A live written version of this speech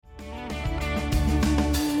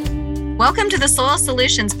Welcome to the Soil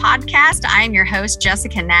Solutions Podcast. I am your host,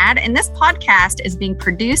 Jessica Nadd, and this podcast is being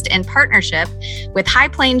produced in partnership with High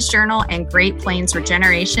Plains Journal and Great Plains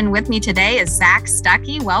Regeneration. With me today is Zach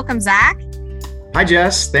Stuckey. Welcome, Zach. Hi,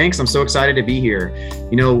 Jess. Thanks. I'm so excited to be here.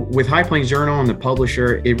 You know, with High Plains Journal and the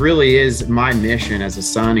publisher, it really is my mission as a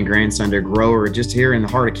son and grandson to grower just here in the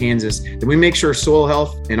heart of Kansas that we make sure soil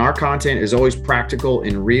health and our content is always practical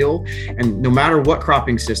and real. And no matter what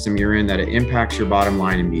cropping system you're in, that it impacts your bottom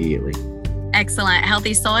line immediately. Excellent.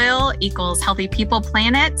 Healthy soil equals healthy people,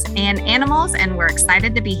 planet, and animals. And we're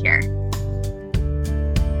excited to be here.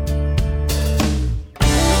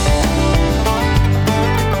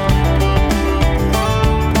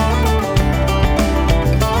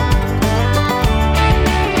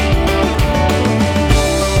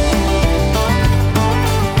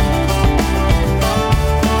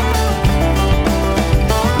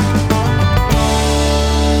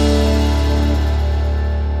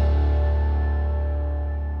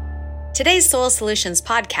 Today's Soil Solutions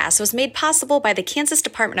podcast was made possible by the Kansas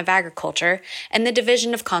Department of Agriculture and the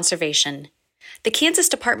Division of Conservation. The Kansas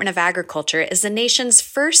Department of Agriculture is the nation's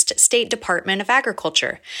first state department of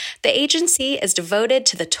agriculture. The agency is devoted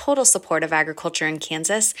to the total support of agriculture in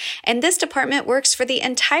Kansas, and this department works for the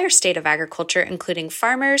entire state of agriculture, including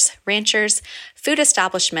farmers, ranchers, food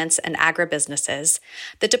establishments, and agribusinesses.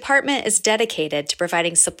 The department is dedicated to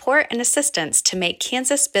providing support and assistance to make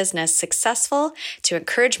Kansas business successful, to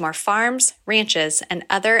encourage more farms, ranches, and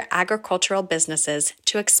other agricultural businesses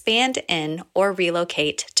to expand in or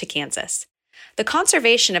relocate to Kansas. The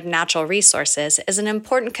conservation of natural resources is an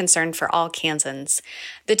important concern for all Kansans.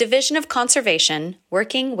 The Division of Conservation,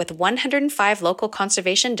 working with 105 local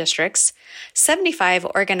conservation districts, 75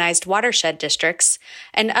 organized watershed districts,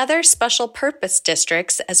 and other special purpose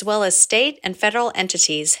districts, as well as state and federal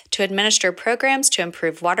entities, to administer programs to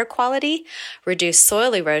improve water quality, reduce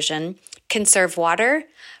soil erosion, conserve water,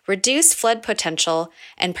 reduce flood potential,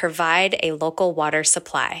 and provide a local water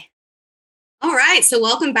supply. All right, so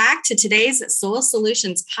welcome back to today's Soil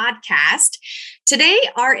Solutions podcast. Today,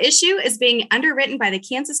 our issue is being underwritten by the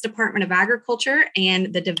Kansas Department of Agriculture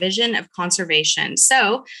and the Division of Conservation.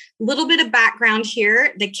 So, a little bit of background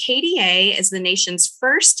here. The KDA is the nation's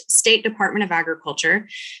first state department of agriculture.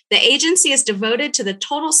 The agency is devoted to the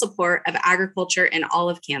total support of agriculture in all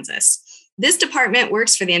of Kansas. This department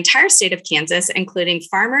works for the entire state of Kansas, including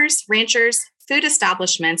farmers, ranchers, food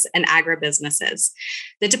establishments, and agribusinesses.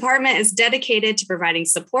 The department is dedicated to providing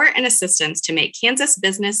support and assistance to make Kansas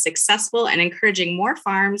business successful and encouraging more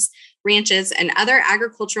farms, ranches, and other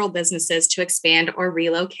agricultural businesses to expand or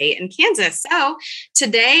relocate in Kansas. So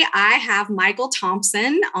today I have Michael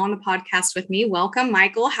Thompson on the podcast with me. Welcome,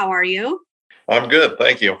 Michael. How are you? I'm good.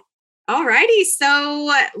 Thank you. All righty.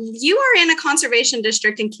 So you are in a conservation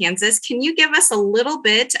district in Kansas. Can you give us a little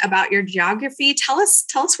bit about your geography? Tell us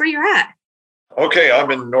where you're at. Okay,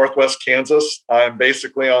 I'm in Northwest Kansas. I'm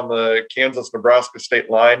basically on the Kansas-Nebraska state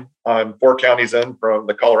line. I'm 4 counties in from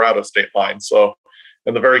the Colorado state line. So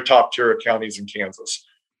in the very top tier of counties in Kansas,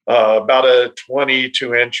 about a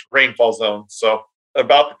 22-inch rainfall zone. So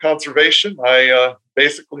about the conservation, I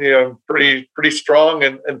basically am pretty strong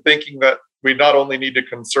in thinking that we not only need to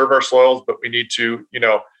conserve our soils, but we need to,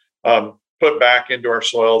 put back into our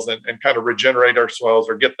soils and kind of regenerate our soils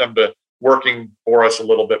or get them to working for us a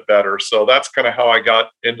little bit better. So that's kind of how I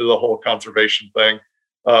got into the whole conservation thing.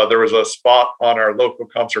 There was a spot on our local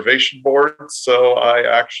conservation board. So I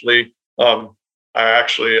actually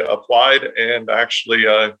applied and actually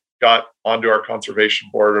got onto our conservation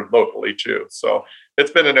board locally too. So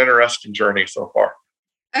it's been an interesting journey so far.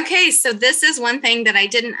 Okay, so this is one thing that I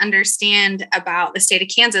didn't understand about the state of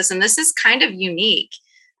Kansas, and this is kind of unique.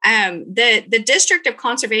 The District of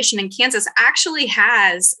Conservation in Kansas actually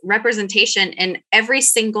has representation in every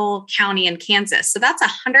single county in Kansas. So that's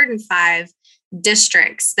 105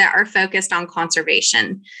 districts that are focused on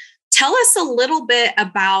conservation. Tell us a little bit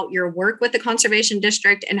about your work with the Conservation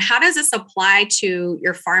District and how does this apply to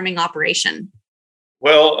your farming operation?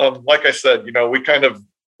 Well, like I said, we kind of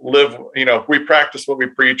live, we practice what we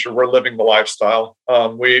preach, or we're living the lifestyle.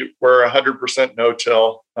 We're 100%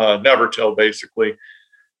 no-till, never-till, basically.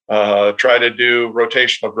 Try to do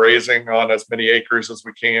rotational grazing on as many acres as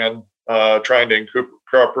we can, trying to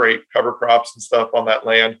incorporate cover crops and stuff on that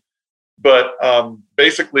land. But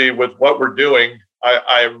basically with what we're doing,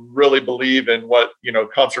 I really believe in what,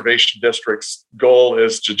 conservation district's goal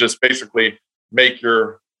is to just basically make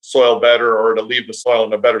your soil better or to leave the soil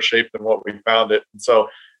in a better shape than what we found it. And so,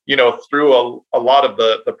 through a lot of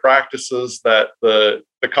the practices that the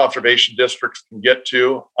conservation districts can get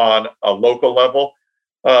to on a local level,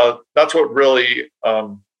 that's what really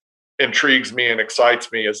intrigues me and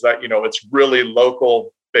excites me is that, it's really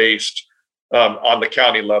local based on the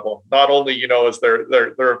county level. Not only, is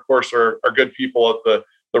there of course are good people at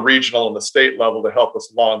the regional and the state level to help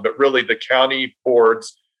us along, but really the county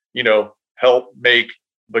boards, help make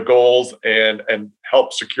the goals and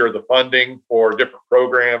help secure the funding for different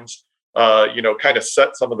programs, kind of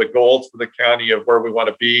set some of the goals for the county of where we want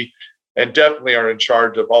to be, and definitely are in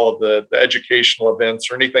charge of all of the educational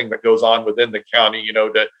events or anything that goes on within the county,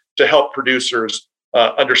 to help producers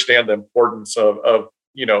understand the importance of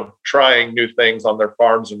trying new things on their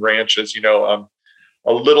farms and ranches.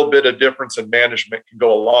 A little bit of difference in management can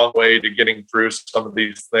go a long way to getting through some of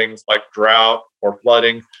these things like drought or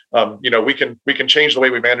flooding. We can change the way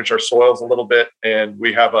we manage our soils a little bit, and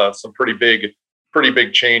we have some pretty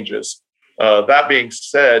big changes. That being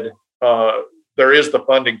said, there is the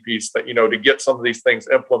funding piece that, to get some of these things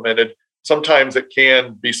implemented. Sometimes it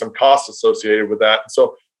can be some costs associated with that.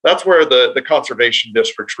 So that's where the conservation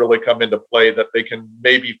districts really come into play, that they can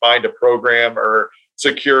maybe find a program or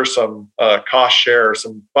secure some cost share,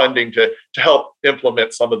 some funding to help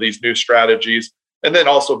implement some of these new strategies, and then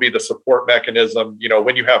also be the support mechanism,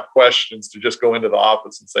 when you have questions, to just go into the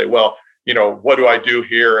office and say, well, what do I do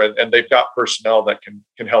here? And they've got personnel that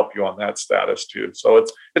can help you on that status too. So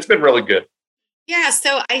it's been really good. Yeah,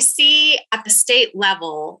 so I see at the state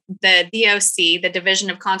level, the DOC, the Division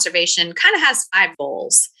of Conservation, kind of has 5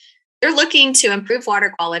 goals. They're looking to improve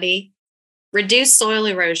water quality, reduce soil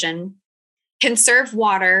erosion, conserve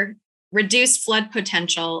water, reduce flood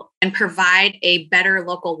potential, and provide a better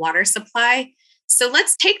local water supply. So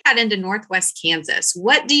let's take that into Northwest Kansas.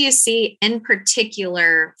 What do you see in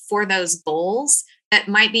particular for those goals that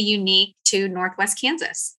might be unique to Northwest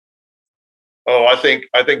Kansas? Oh, I think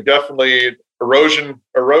definitely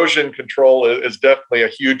erosion control is definitely a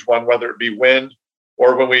huge one, whether it be wind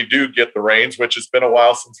or when we do get the rains, which has been a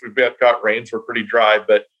while since we've got rains. We're pretty dry,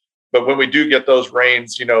 but when we do get those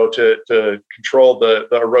rains, to control the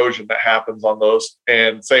erosion that happens on those.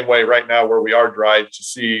 And same way right now where we are dry,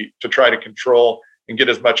 to try to control and get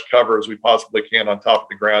as much cover as we possibly can on top of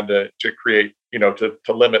the ground to create, to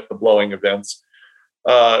limit the blowing events.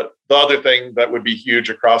 The other thing that would be huge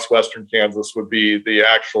across Western Kansas would be the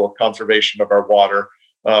actual conservation of our water.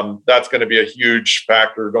 That's going to be a huge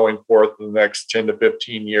factor going forth in the next 10 to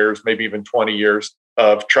 15 years, maybe even 20 years,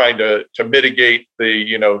 of trying to mitigate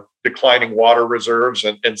the, declining water reserves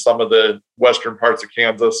in some of the western parts of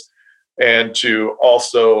Kansas, and to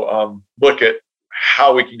also look at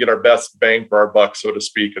how we can get our best bang for our buck, so to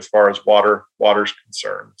speak, as far as water's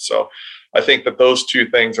concerned. So I think that those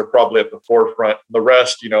 2 things are probably at the forefront. The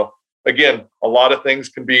rest, again, a lot of things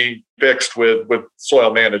can be fixed with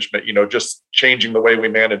soil management, just changing the way we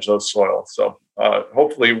manage those soils. So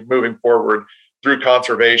hopefully moving forward through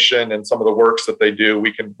conservation and some of the works that they do,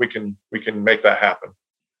 we can make that happen.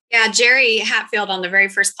 Yeah, Jerry Hatfield on the very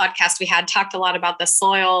first podcast we had talked a lot about the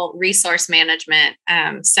soil resource management.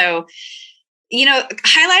 So,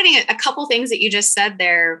 highlighting a couple things that you just said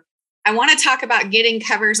there, I want to talk about getting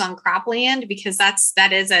covers on cropland, because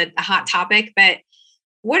that is a hot topic. But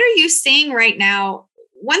what are you seeing right now?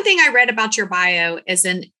 One thing I read about your bio is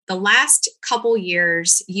in the last couple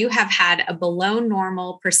years, you have had a below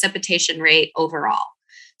normal precipitation rate overall.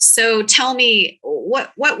 So tell me,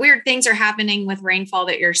 what weird things are happening with rainfall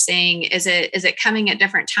that you're seeing? Is it coming at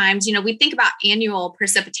different times? We think about annual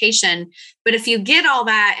precipitation, but if you get all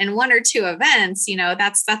that in 1 or 2 events,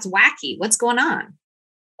 that's wacky. What's going on?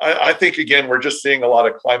 I think, again, we're just seeing a lot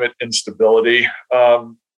of climate instability. A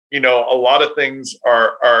lot of things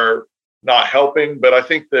are not helping, but I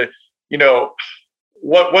think that,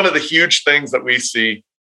 one of the huge things that we see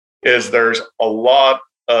is there's a lot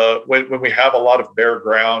when we have a lot of bare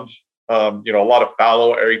ground, a lot of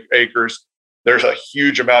fallow acres, there's a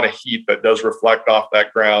huge amount of heat that does reflect off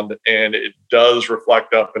that ground, and it does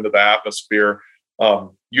reflect up into the atmosphere.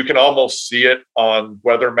 You can almost see it on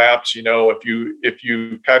weather maps. If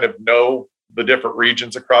you kind of know the different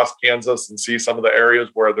regions across Kansas and see some of the areas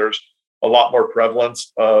where there's a lot more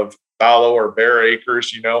prevalence of fallow or bare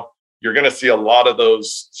acres, you're going to see a lot of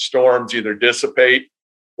those storms either dissipate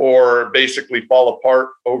or basically fall apart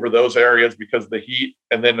over those areas because of the heat.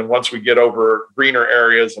 And then once we get over greener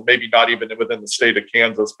areas, and maybe not even within the state of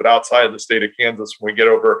Kansas, but outside of the state of Kansas, when we get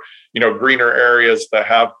over, greener areas that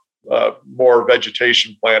have more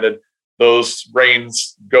vegetation planted, those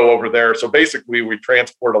rains go over there. So basically we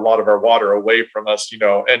transport a lot of our water away from us,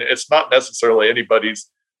 and it's not necessarily anybody's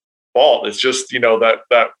fault. It's just,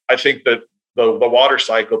 that I think that the water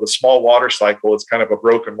cycle, the small water cycle, is kind of a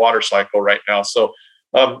broken water cycle right now. So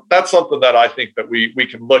That's something that I think that we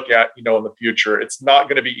can look at, in the future. It's not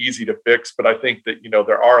going to be easy to fix, but I think that,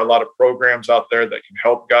 there are a lot of programs out there that can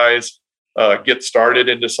help guys get started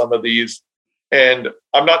into some of these. And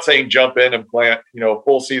I'm not saying jump in and plant,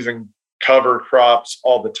 full season cover crops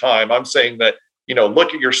all the time. I'm saying that,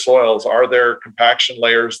 look at your soils. Are there compaction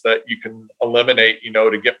layers that you can eliminate,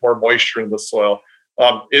 to get more moisture in the soil?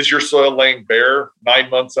 Is your soil laying bare 9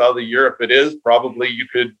 months out of the year? If it is, probably you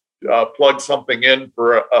could plug something in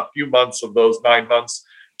for a few months of those 9 months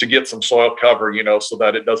to get some soil cover, so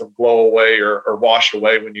that it doesn't blow away or wash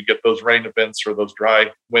away when you get those rain events or those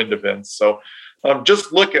dry wind events. So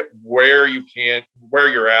just look at where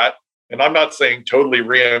you're at. And I'm not saying totally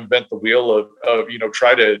reinvent the wheel of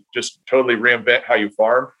try to just totally reinvent how you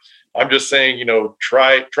farm. I'm just saying,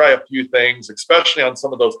 try a few things, especially on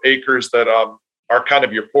some of those acres that are kind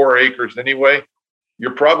of your 4 acres anyway.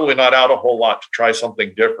 You're probably not out a whole lot to try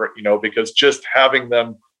something different, because just having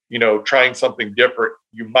them, trying something different,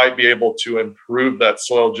 you might be able to improve that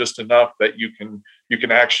soil just enough that you can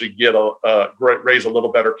actually get raise a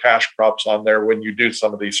little better cash crops on there when you do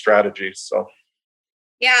some of these strategies. So,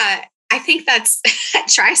 yeah, I think that's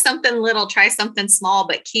try something little, try something small,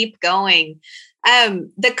 but keep going.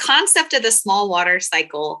 The concept of the small water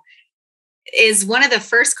cycle is one of the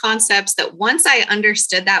first concepts that once I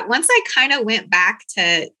understood that, once I kind of went back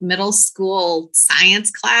to middle school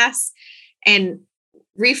science class and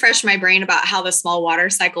refreshed my brain about how the small water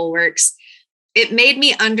cycle works, it made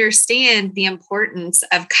me understand the importance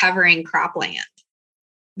of covering cropland.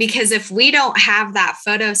 Because if we don't have that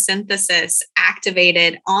photosynthesis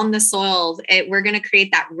activated on the soil, we're going to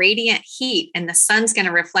create that radiant heat and the sun's going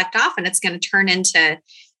to reflect off and it's going to turn into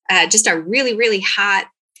just a really, really hot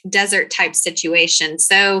desert type situation.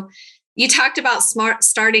 So you talked about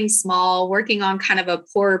starting small, working on kind of a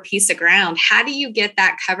poorer piece of ground. How do you get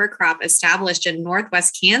that cover crop established in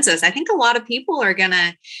Northwest Kansas? I think a lot of people are going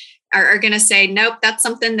to say, nope, that's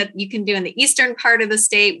something that you can do in the eastern part of the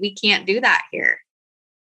state. We can't do that here.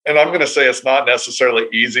 And I'm going to say it's not necessarily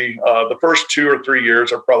easy. The first 2 or 3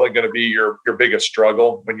 years are probably going to be your biggest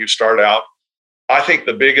struggle when you start out. I think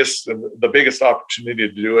the biggest opportunity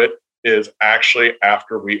to do it is actually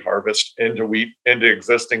after wheat harvest into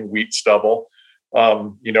existing wheat stubble.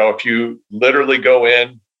 If you literally go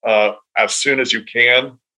in as soon as you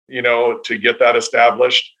can, to get that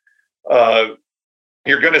established,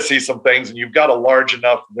 you're going to see some things, and you've got a large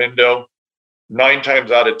enough window. 9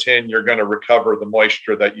 times out of 10, you're going to recover the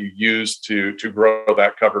moisture that you use to grow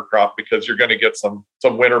that cover crop, because you're going to get some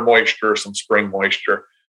winter moisture, some spring moisture.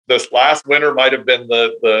 This last winter might have been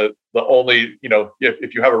the only,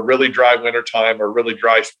 if you have a really dry winter time or really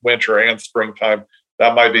dry winter and springtime,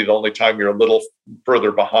 that might be the only time you're a little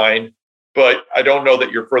further behind. But I don't know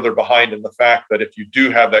that you're further behind in the fact that if you do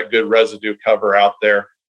have that good residue cover out there,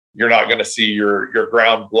 you're not going to see your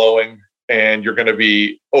ground blowing, and you're going to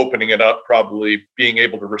be opening it up, probably being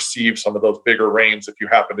able to receive some of those bigger rains. If you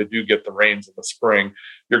happen to do get the rains in the spring,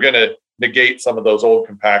 you're going to negate some of those old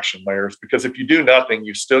compaction layers, because if you do nothing,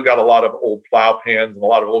 you still got a lot of old plow pans and a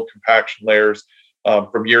lot of old compaction layers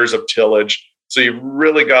from years of tillage. So you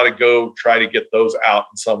really got to go try to get those out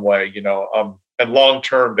in some way, and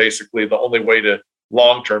long-term, basically the only way to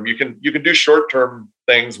long-term, you can do short-term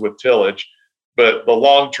things with tillage, but the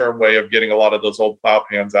long-term way of getting a lot of those old plow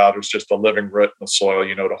pans out is just a living root in the soil,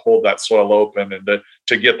 to hold that soil open and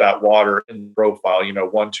to get that water in the profile,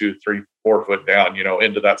 1, 2, 3, 4 foot down,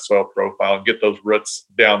 into that soil profile, and get those roots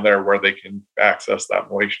down there where they can access that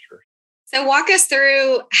moisture. So walk us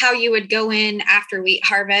through how you would go in after wheat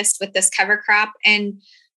harvest with this cover crop. And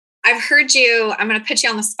I've heard you, I'm going to put you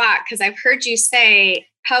on the spot, because I've heard you say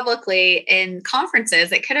publicly in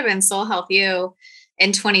conferences, it could have been Soil Health U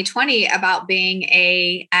in 2020, about being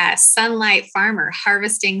a sunlight farmer,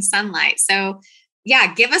 harvesting sunlight. So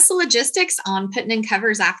yeah, give us the logistics on putting in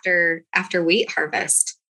covers after wheat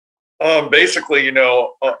harvest. Basically, a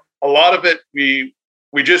lot of it, we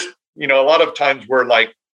just, a lot of times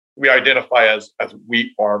we identify as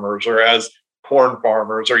wheat farmers or as corn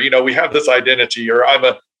farmers, or, we have this identity, or I'm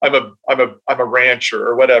a rancher,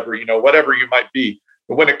 or whatever, whatever you might be.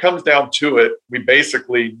 But when it comes down to it, we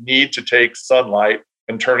basically need to take sunlight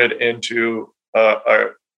and turn it into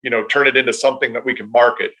something that we can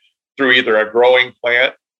market through either a growing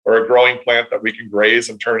plant or a growing plant that we can graze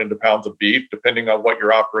and turn into pounds of beef, depending on what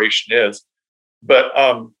your operation is. But,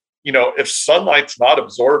 if sunlight's not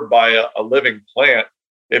absorbed by a living plant,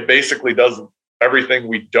 it basically does everything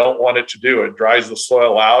we don't want it to do. It dries the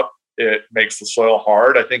soil out. It makes the soil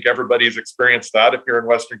hard. I think everybody's experienced that. If you're in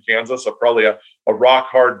Western Kansas, probably a rock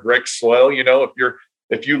hard brick soil,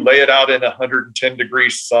 if you lay it out in 110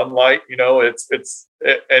 degrees sunlight,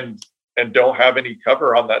 and don't have any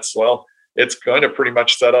cover on that soil, it's going to pretty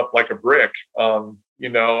much set up like a brick.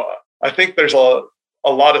 I think there's a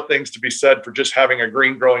lot of things to be said for just having a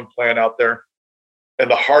green growing plant out there. And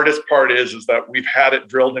the hardest part is that we've had it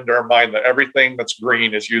drilled into our mind that everything that's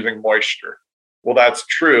green is using moisture. Well, that's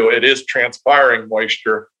true. It is transpiring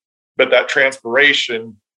moisture, but that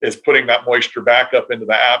transpiration is putting that moisture back up into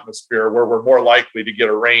the atmosphere where we're more likely to get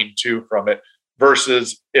a rain too from it,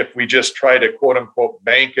 versus if we just try to quote unquote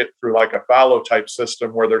bank it through like a fallow type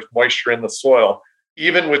system where there's moisture in the soil.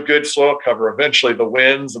 Even with good soil cover, eventually the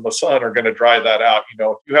winds and the sun are going to dry that out.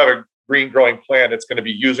 If you have a green growing plant, it's going to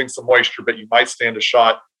be using some moisture, but you might stand a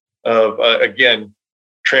shot of, again,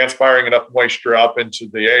 transpiring enough moisture up into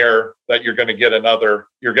the air that you're going to get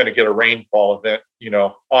a rainfall event,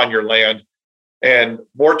 on your land. And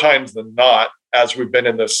more times than not, as we've been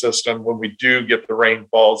in this system, when we do get the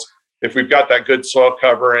rainfalls, if we've got that good soil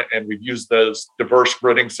cover and we've used those diverse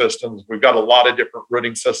rooting systems, we've got a lot of different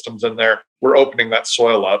rooting systems in there, we're opening that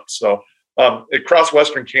soil up. So across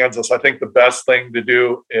Western Kansas, I think the best thing to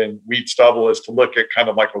do in wheat stubble is to look at kind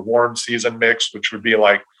of like a warm season mix, which would be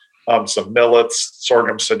like some millets,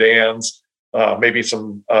 sorghum sedans, maybe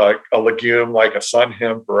some a legume like a sun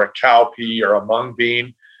hemp or a cowpea or a mung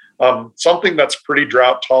bean, something that's pretty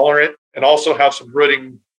drought tolerant, and also have some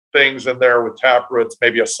rooting things in there with tap roots,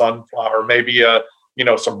 maybe a sunflower, maybe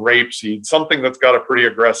some rapeseed, something that's got a pretty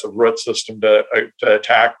aggressive root system to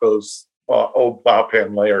attack those old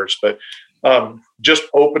plowpan layers. But just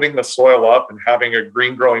opening the soil up and having a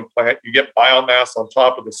green growing plant, you get biomass on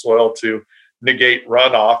top of the soil to negate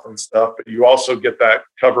runoff and stuff, but you also get that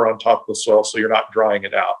cover on top of the soil so you're not drying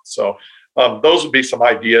it out. So those would be some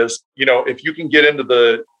ideas. If you can get into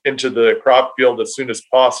the crop field as soon as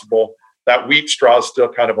possible, that wheat straw is still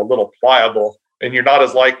kind of a little pliable, and you're not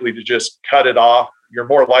as likely to just cut it off. You're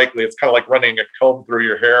more likely, it's kind of like running a comb through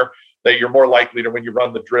your hair, that you're more likely to, when you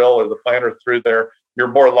run the drill or the planter through there, you're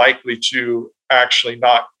more likely to actually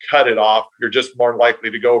not cut it off. You're just more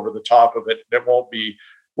likely to go over the top of it. It won't be,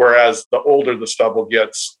 whereas the older the stubble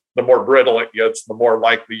gets, the more brittle it gets, the more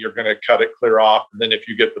likely you're going to cut it clear off. And then if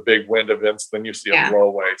you get the big wind events, then you see it blow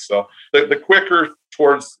away. So the quicker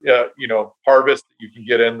towards, harvest that you can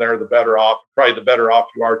get in there, the better off. Probably the better off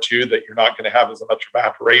you are too, that you're not going to have as much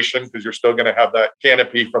evaporation, because you're still going to have that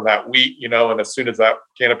canopy from that wheat, and as soon as that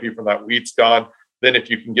canopy from that wheat's gone, then if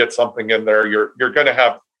you can get something in there, you're going to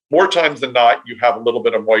have, more times than not, you have a little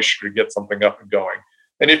bit of moisture to get something up and going.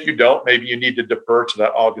 And if you don't, maybe you need to defer to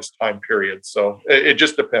that August time period. So it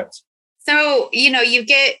just depends. So, you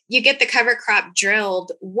get the cover crop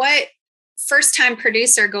drilled. What first time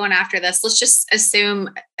producer going after this? Let's just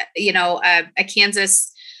assume, a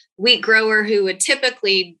Kansas wheat grower who would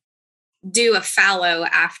typically do a fallow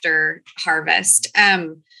after harvest.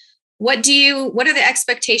 What are the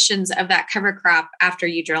expectations of that cover crop after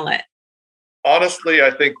you drill it? Honestly,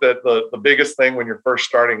 I think that the biggest thing when you're first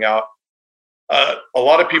starting out, a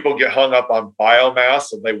lot of people get hung up on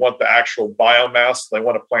biomass, and they want the actual biomass. They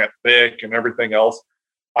want to plant thick and everything else.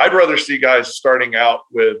 I'd rather see guys starting out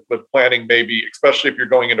with planting, maybe, especially if you're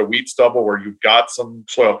going into wheat stubble where you've got some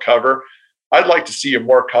soil cover. I'd like to see you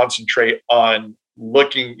more concentrate on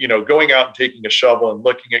looking, going out and taking a shovel and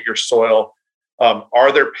looking at your soil.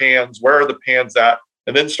 Are there pans? Where are the pans at?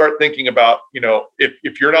 And then start thinking about,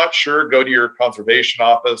 if you're not sure, go to your conservation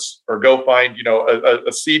office, or go find,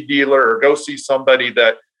 a seed dealer, or go see somebody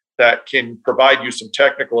that can provide you some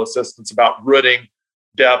technical assistance about rooting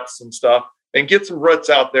depths and stuff, and get some roots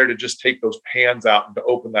out there to just take those pans out and to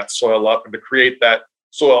open that soil up and to create that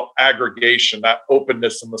soil aggregation, that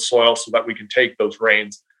openness in the soil, so that we can take those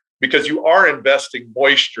rains, because you are investing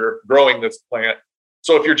moisture growing this plant.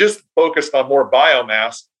 So if you're just focused on more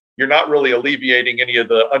biomass, you're not really alleviating any of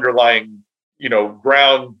the underlying,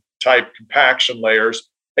 ground type compaction layers,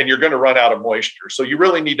 and you're going to run out of moisture. So you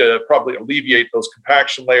really need to probably alleviate those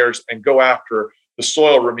compaction layers and go after the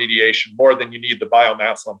soil remediation more than you need the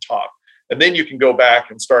biomass on top. And then you can go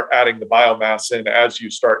back and start adding the biomass in as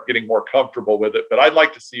you start getting more comfortable with it. But I'd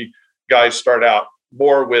like to see guys start out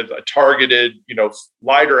more with a targeted,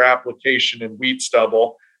 lighter application in wheat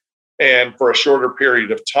stubble. And for a shorter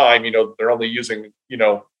period of time, they're only using,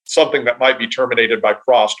 something that might be terminated by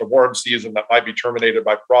frost, a warm season that might be terminated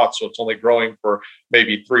by frost. So it's only growing for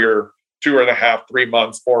maybe 3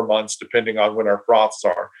 months, 4 months, depending on when our frosts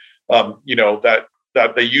are.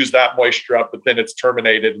 That they use that moisture up, but then it's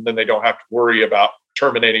terminated, and then they don't have to worry about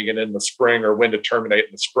terminating it in the spring or when to terminate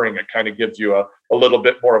in the spring. It kind of gives you a little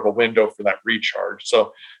bit more of a window for that recharge.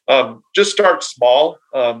 So just start small.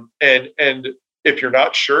 And if you're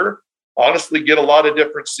not sure, honestly get a lot of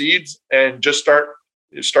different seeds and just start,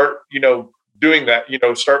 doing that,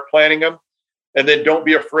 start planting them. And then don't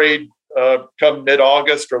be afraid come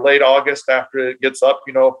mid-August or late August after it gets up,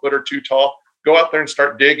 a foot or two tall, go out there and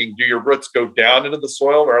start digging. Do your roots go down into the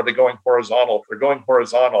soil or are they going horizontal? If they're going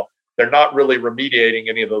horizontal, they're not really remediating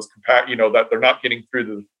any of those that they're not getting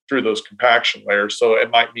through those compaction layers. So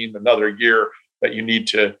it might mean another year that you need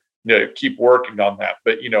to keep working on that.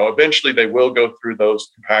 But, eventually they will go through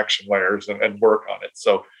those compaction layers and work on it.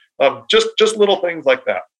 So just little things like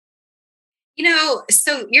that.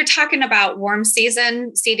 So you're talking about warm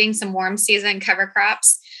season, seeding some warm season cover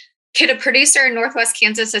crops. Could a producer in Northwest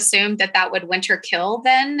Kansas assume that would winter kill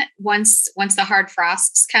then once the hard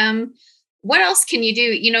frosts come? What else can you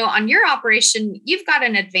do? On your operation, you've got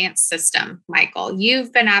an advanced system, Michael.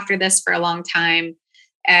 You've been after this for a long time.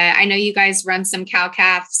 I know you guys run some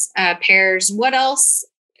cow-calf pairs. What else?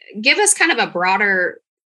 Give us kind of a broader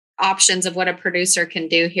options of what a producer can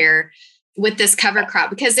do here with this cover crop,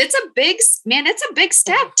 because it's a big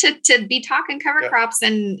step to be talking cover crops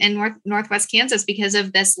in Northwest Kansas because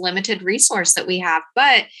of this limited resource that we have.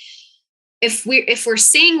 But if we're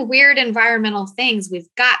seeing weird environmental things, we've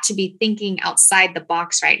got to be thinking outside the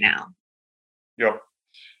box right now. Yeah.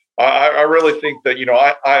 I really think that,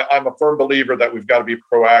 I'm a firm believer that we've got to be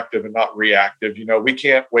proactive and not reactive. We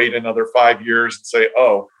can't wait another 5 years and say,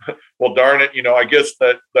 oh, well, darn it. I guess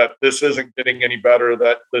that this isn't getting any better,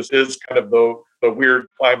 that this is kind of the weird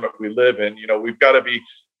climate we live in. We've got to be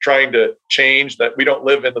trying to change that. We don't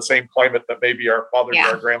live in the same climate that maybe our fathers,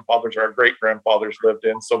 our grandfathers, or our great grandfathers lived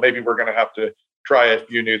in. So maybe we're going to have to try a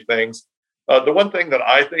few new things. The one thing that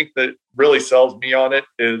I think that really sells me on it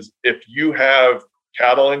is if you have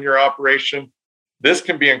cattle in your operation, this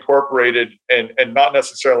can be incorporated and not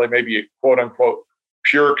necessarily maybe a quote unquote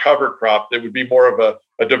pure cover crop. That would be more of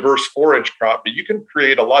a diverse forage crop, but you can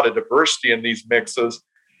create a lot of diversity in these mixes,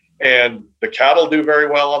 and the cattle do very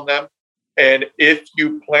well on them. And if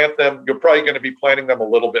you plant them, you're probably going to be planting them a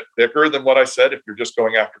little bit thicker than what I said. If you're just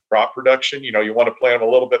going after crop production, you want to plant them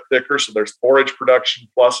a little bit thicker. So there's forage production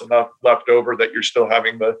plus enough left over that you're still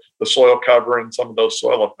having the soil cover and some of those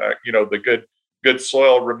soil effect, the good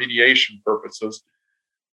soil remediation purposes.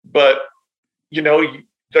 But,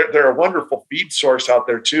 they're a wonderful feed source out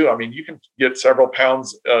there too. I mean, you can get several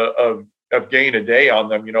pounds of gain a day on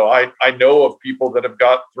them. I know of people that have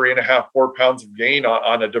got 3.5, 4 pounds of gain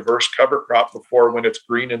on a diverse cover crop before when it's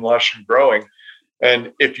green and lush and growing.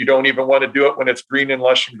 And if you don't even want to do it when it's green and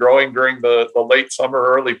lush and growing during the late summer,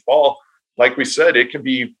 early fall, like we said, it can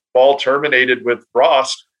be fall terminated with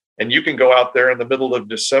frost. And you can go out there in the middle of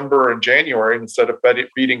December and January, and instead of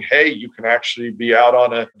feeding hay, you can actually be out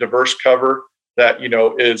on a diverse cover that,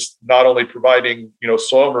 is not only providing,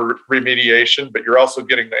 soil remediation, but you're also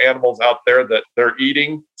getting the animals out there that they're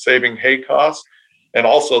eating, saving hay costs. And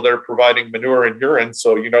also they're providing manure and urine.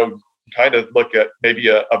 So, kind of look at maybe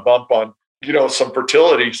a bump on, some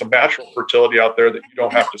fertility, some natural fertility out there that you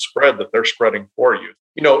don't have to spread, that they're spreading for you.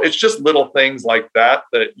 It's just little things like that,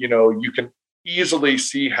 you can easily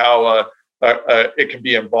see how it can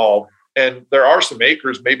be involved. And there are some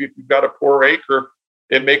acres, maybe if you've got a poor acre,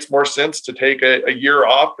 it makes more sense to take a year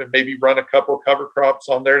off and maybe run a couple of cover crops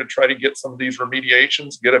on there to try to get some of these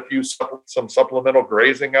remediations, get some supplemental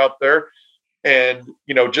grazing out there, and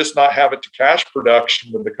just not have it to cash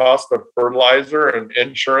production with the cost of fertilizer and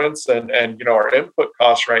insurance and our input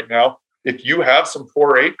costs right now. If you have some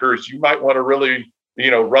poor acres, you might want to really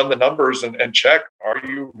run the numbers and check, are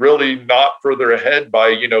you really not further ahead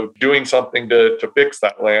by, doing something to fix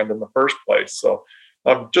that land in the first place? So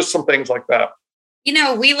just some things like that.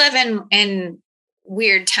 We live in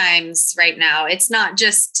weird times right now. It's not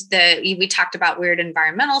just we talked about weird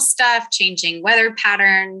environmental stuff, changing weather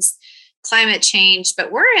patterns, climate change,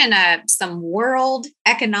 but we're in some world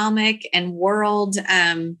economic and world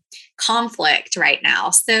conflict right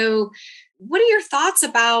now. So what are your thoughts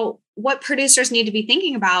about what producers need to be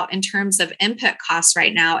thinking about in terms of input costs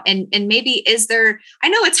right now? And maybe I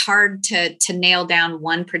know it's hard to nail down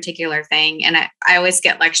one particular thing. And I always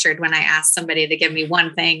get lectured when I ask somebody to give me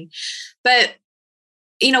one thing, but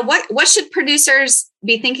what should producers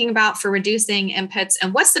be thinking about for reducing inputs?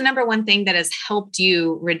 And what's the number one thing that has helped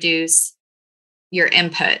you reduce your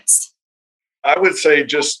inputs? I would say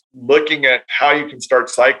just looking at how you can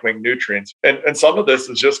start cycling nutrients. And some of this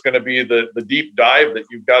is just going to be the deep dive that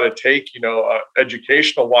you've got to take,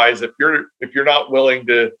 educational wise. If you're not willing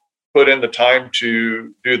to put in the time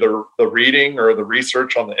to do the reading or the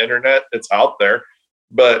research on the internet, it's out there.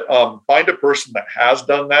 But find a person that has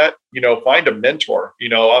done that, find a mentor,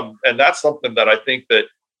 and that's something that I think that,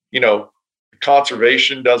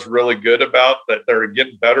 Conservation does really good about that. They're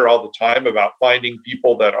getting better all the time about finding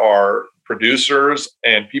people that are producers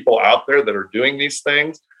and people out there that are doing these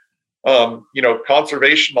things.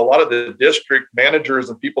 Conservation, a lot of the district managers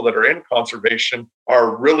and people that are in conservation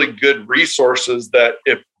are really good resources that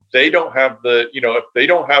if they don't have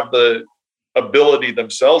the ability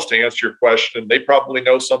themselves to answer your question, they probably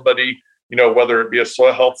know somebody, whether it be a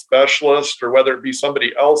soil health specialist or whether it be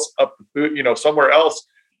somebody else up the food, somewhere else,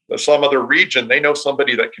 some other region, they know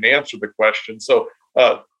somebody that can answer the question. So,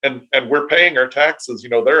 and we're paying our taxes,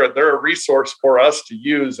 they're a resource for us to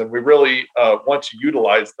use, and we really want to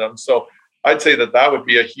utilize them. So I'd say that would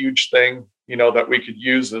be a huge thing, that we could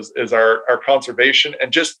use is our conservation,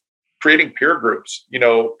 and just creating peer groups,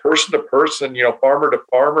 person to person, farmer to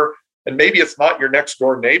farmer. And maybe it's not your next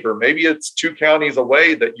door neighbor. Maybe it's 2 counties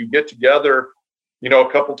away that you get together,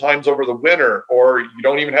 a couple times over the winter, or you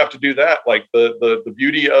don't even have to do that. Like the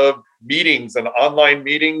beauty of meetings and online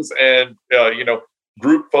meetings and,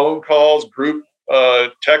 group phone calls, group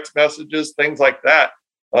text messages, things like that.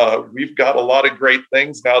 We've got a lot of great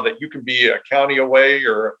things now that you can be a county away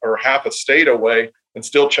or half a state away and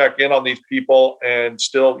still check in on these people and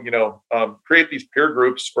still, create these peer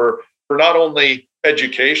groups for not only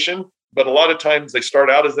education, but a lot of times they start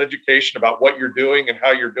out as education about what you're doing and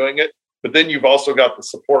how you're doing it. But then you've also got the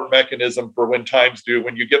support mechanism for when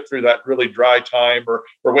you get through that really dry time or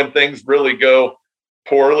when things really go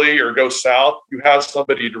poorly or go south, you have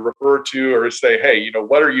somebody to refer to or say, hey,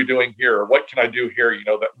 what are you doing here? Or what can I do here?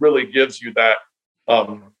 That really gives you that,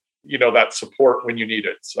 that support when you need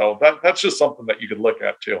it. So that's just something that you could look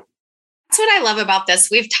at too. That's what I love about this.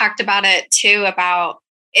 We've talked about it too, about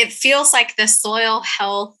it feels like the soil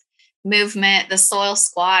health movement, the soil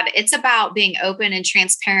squad, it's about being open and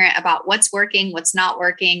transparent about what's working, what's not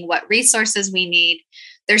working, what resources we need.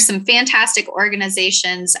 There's some fantastic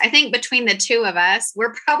organizations. I think between the two of us,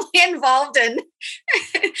 we're probably involved in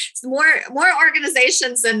more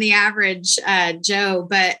organizations than the average Joe.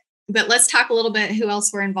 But let's talk a little bit who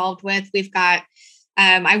else we're involved with. We've got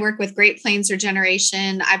I work with Great Plains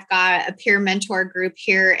Regeneration. I've got a peer mentor group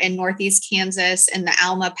here in Northeast Kansas in the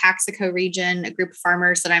Alma-Paxico region, a group of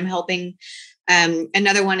farmers that I'm helping.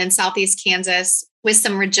 Another one in Southeast Kansas with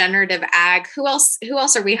some regenerative ag. Who else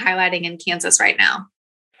are we highlighting in Kansas right now?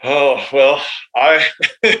 Oh, well,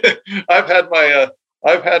 I've had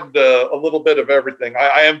a little bit of everything.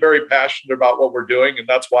 I am very passionate about what we're doing, and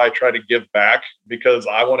that's why I try to give back, because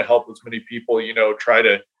I want to help as many people,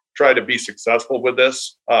 try to be successful with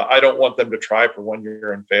this. I don't want them to try for 1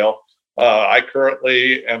 year and fail. I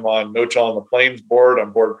currently am on No Till on the Plains board.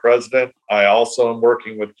 I'm board president. I also am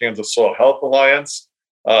working with Kansas Soil Health Alliance.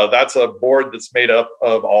 That's a board that's made up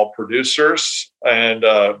of all producers, and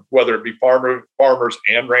whether it be farmers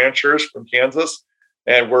and ranchers from Kansas.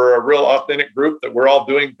 And we're a real authentic group that we're all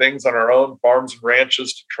doing things on our own farms and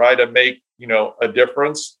ranches to try to make, a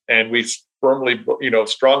difference. And we firmly,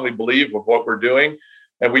 strongly believe with what we're doing.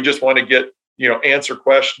 And we just want to get, answer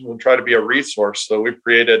questions and try to be a resource. So we've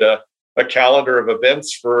created a calendar of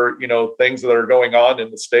events for, things that are going on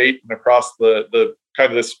in the state and across the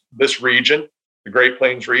kind of this region, the Great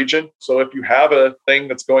Plains region. So if you have a thing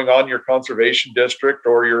that's going on in your conservation district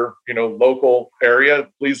or your, local area,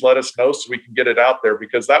 please let us know so we can get it out there,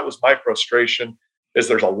 because that was my frustration, is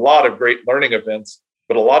there's a lot of great learning events,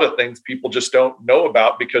 but a lot of things people just don't know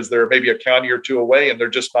about because they're maybe a county or two away and they're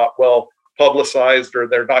just not well publicized, or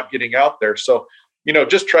they're not getting out there. So,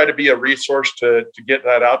 just try to be a resource to get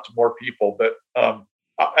that out to more people. But,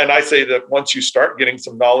 and I say that once you start getting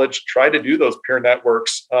some knowledge, try to do those peer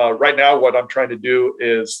networks. Right now, what I'm trying to do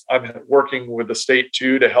is I'm working with the state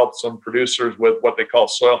too, to help some producers with what they call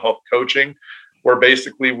soil health coaching, where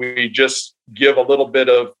basically we just give a little bit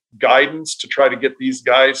of guidance to try to get these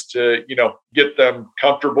guys to, get them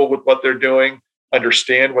comfortable with what they're doing,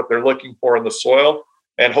 understand what they're looking for in the soil.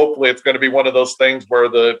 And hopefully it's going to be one of those things where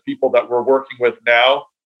the people that we're working with now,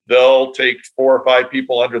 they'll take 4 or 5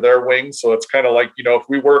 people under their wings. So it's kind of like, if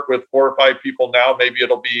we work with 4 or 5 people now, maybe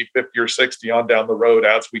it'll be 50 or 60 on down the road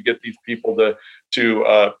as we get these people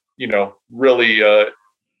to really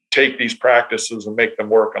take these practices and make them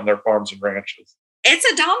work on their farms and ranches. It's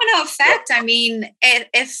a domino effect. Yep. I mean,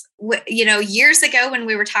 if years ago when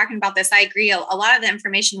we were talking about this, I agree. A lot of the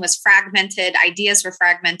information was fragmented. Ideas were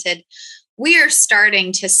fragmented. We are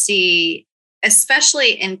starting to see,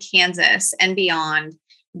 especially in Kansas and beyond,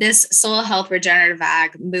 this soil health regenerative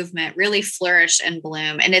ag movement really flourish and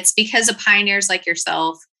bloom. And it's because of pioneers like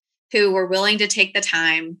yourself who were willing to take the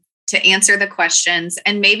time to answer the questions,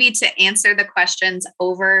 and maybe to answer the questions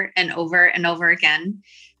over and over and over again,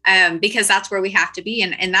 because that's where we have to be.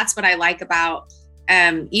 And that's what I like about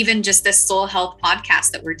even just this soil health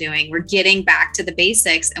podcast that we're doing, we're getting back to the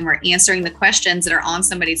basics and we're answering the questions that are on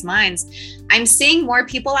somebody's minds. I'm seeing more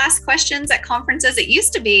people ask questions at conferences. It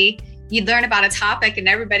used to be you'd learn about a topic and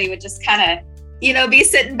everybody would just kind of, be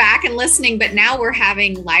sitting back and listening. But now we're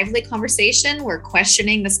having lively conversation. We're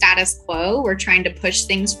questioning the status quo. We're trying to push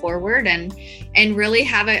things forward and really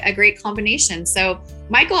have a great combination. So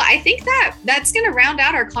Michael, I think that's going to round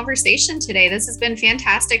out our conversation today. This has been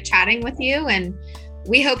fantastic chatting with you, and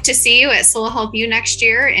we hope to see you at Soil Health U next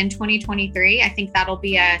year in 2023. I think that'll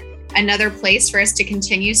be another place for us to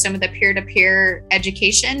continue some of the peer-to-peer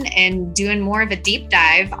education and doing more of a deep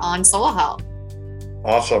dive on soil health.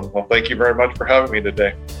 Awesome. Well, thank you very much for having me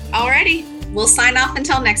today. Alrighty, we'll sign off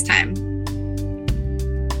until next time.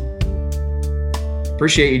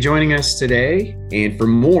 Appreciate you joining us today. And for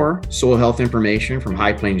more soil health information from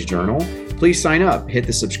High Plains Journal, please sign up. Hit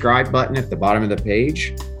the subscribe button at the bottom of the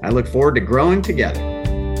page. I look forward to growing together.